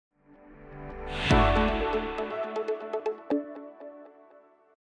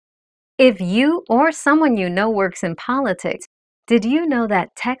If you or someone you know works in politics, did you know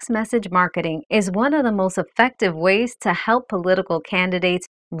that text message marketing is one of the most effective ways to help political candidates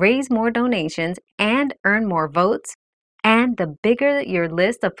raise more donations and earn more votes? And the bigger your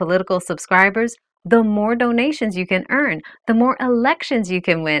list of political subscribers, the more donations you can earn, the more elections you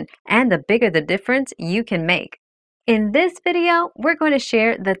can win, and the bigger the difference you can make. In this video, we're going to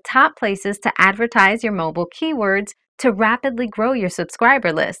share the top places to advertise your mobile keywords to rapidly grow your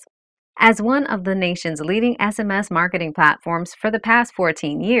subscriber list. As one of the nation's leading SMS marketing platforms for the past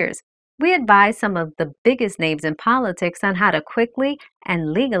 14 years, we advise some of the biggest names in politics on how to quickly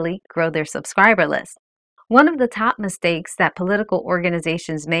and legally grow their subscriber list. One of the top mistakes that political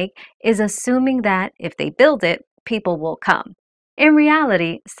organizations make is assuming that if they build it, people will come. In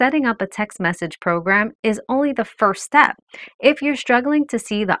reality, setting up a text message program is only the first step. If you're struggling to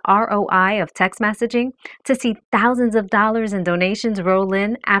see the ROI of text messaging, to see thousands of dollars in donations roll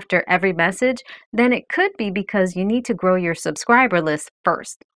in after every message, then it could be because you need to grow your subscriber list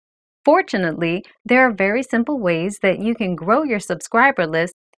first. Fortunately, there are very simple ways that you can grow your subscriber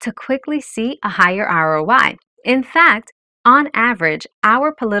list to quickly see a higher ROI. In fact, on average,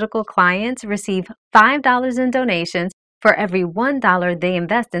 our political clients receive $5 in donations for every $1 they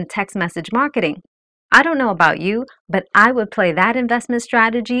invest in text message marketing. I don't know about you, but I would play that investment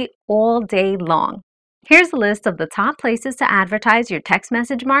strategy all day long. Here's a list of the top places to advertise your text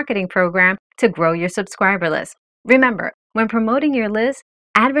message marketing program to grow your subscriber list. Remember, when promoting your list,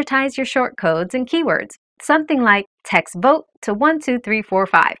 advertise your short codes and keywords, something like text vote to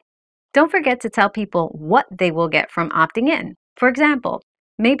 12345. Don't forget to tell people what they will get from opting in. For example,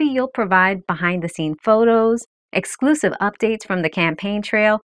 maybe you'll provide behind-the-scene photos, exclusive updates from the campaign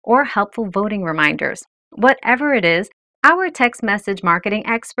trail, or helpful voting reminders. Whatever it is, our text message marketing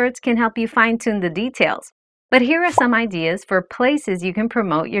experts can help you fine-tune the details. But here are some ideas for places you can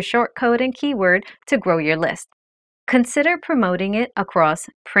promote your short code and keyword to grow your list. Consider promoting it across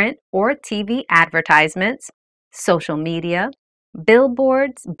print or TV advertisements, social media,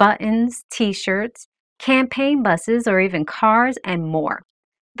 billboards, buttons, t-shirts, campaign buses, or even cars and more.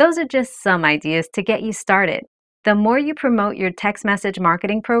 Those are just some ideas to get you started. The more you promote your text message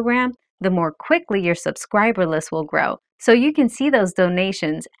marketing program, the more quickly your subscriber list will grow, so you can see those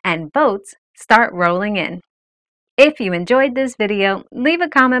donations and votes start rolling in. If you enjoyed this video, leave a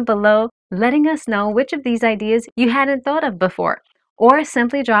comment below letting us know which of these ideas you hadn't thought of before, or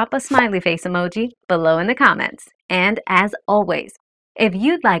simply drop a smiley face emoji below in the comments. And as always, if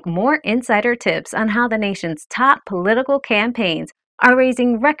you'd like more insider tips on how the nation's top political campaigns are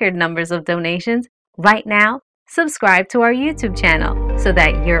raising record numbers of donations right now, subscribe to our YouTube channel so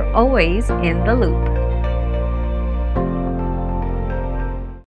that you're always in the loop.